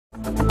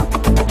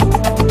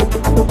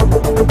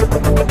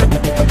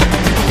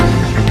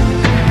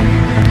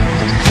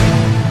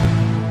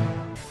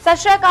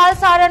सत श्री अकाल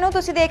सारिਆਂ ਨੂੰ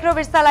ਤੁਸੀਂ देख रहे हो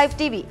विरसा लाइव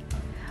टीवी।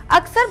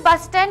 अक्सर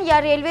बस स्टैंड या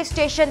रेलवे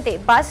स्टेशन ते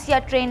बस या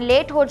ट्रेन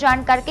लेट हो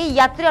जाने करके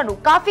यात्रियों को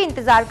काफ़ी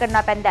इंतजार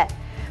करना पैंदा है।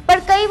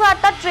 पर कई बार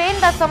तो ट्रेन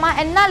का समा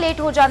इन्ना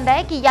लेट हो जाता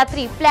है कि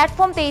यात्री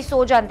प्लेटफॉर्म ते ही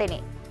सो जाते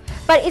हैं।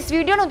 पर इस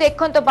वीडियो को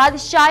देखने तो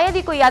बाद शायद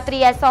ही कोई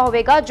यात्री ऐसा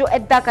होगा जो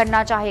इदा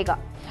करना चाहेगा।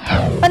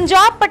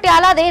 पंजाब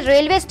पटियाला दे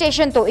रेलवे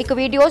स्टेशन तो एक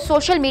वीडियो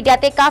सोशल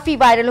मीडिया ते काफ़ी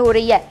वायरल हो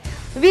रही है।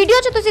 वीडियो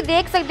च तुसी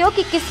देख सकते हो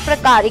कि किस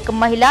प्रकार एक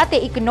महिला ते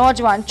एक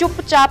नौजवान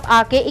चुपचाप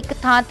आके एक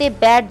थां ते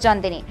बैठ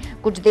जाते हैं।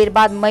 कुछ देर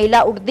बाद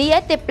महिला उठती है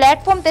ते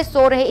प्लेटफॉर्म ते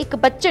सो रहे एक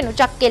बच्चे नूं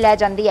चक के लै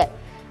जाती है।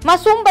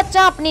 मासूम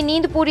बच्चा अपनी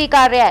नींद पूरी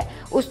कर रहा है,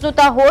 उसनूं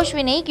तां होश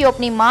भी नहीं कि वह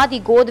अपनी मां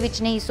की गोद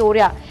विच नहीं सो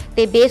रहा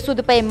ते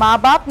बेसुध पे माँ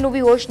बाप नूं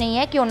भी होश नहीं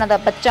है कि उन्हां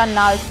दा बच्चा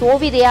नाल सो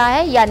भी रहा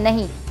है या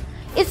नहीं।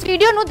 इस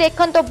वीडियो नूं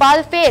देखण तो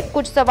बाद फिर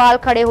कुछ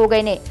सवाल खड़े हो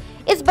गए ने।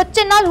 इस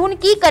बच्चे नाल हुण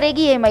की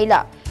करेगी ये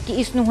महिला? कि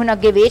इसनूं हुण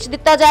अगे वेच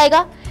दिता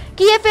जाएगा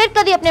कि ये फिर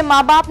कभी अपने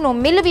माँ बाप नूं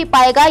मिल भी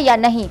पाएगा या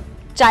नहीं।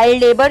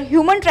 चाइल्ड लेबर,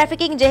 ह्यूमन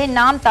ट्रैफिकिंग जहे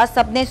नाम तां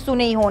सबने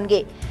सुने ही होणगे।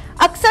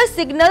 अक्सर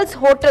सिग्नल्स,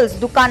 होटल्स,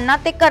 दुकानां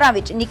ते घरां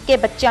विच निक्के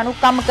बच्चिआं नूं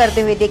काम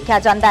करते हुए देखा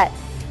जाता है।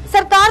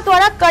 सरकार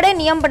द्वारा कड़े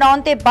नियम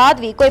बनाउण ते बाद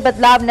भी कोई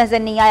बदलाव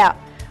नजर नहीं आया।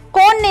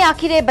 कौन ने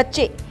आखिर ये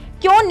बच्चे?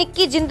 क्यों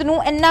निक्की जिंद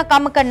नूं इन्ना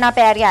काम करना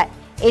पै रहा है?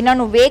 इन्हां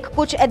नूं वेख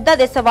कुछ इदां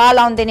दे सवाल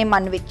आउंदे ने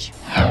मन विच।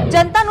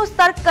 जनता नूं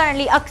सतर्क करन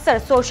लई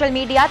अक्सर सोशल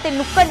मीडिया ते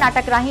नुक्कड़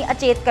नाटक राहीं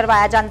अचेत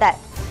करवाया जाता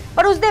है।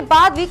 पर उसके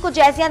बाद भी कुछ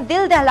ऐसिया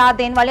दिल दहला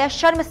देने वाली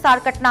शर्मसार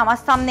घटनावां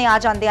सामने आ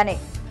जांदियां ने।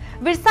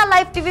 विरसा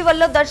लाइव टीवी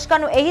वालों दर्शकों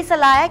को यही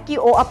सलाह है कि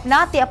वह अपना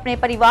ते अपने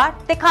परिवार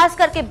ते खास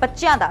करके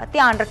बच्चों का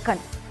ध्यान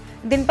रखन।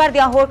 दिन भर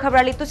दियां होर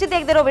खबरां लई तुसीं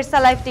देखदे रहो विरसा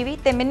लाइव टीवी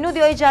ते मैनूं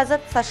दिओ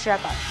इजाजत। सत श्री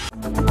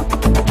अकाल।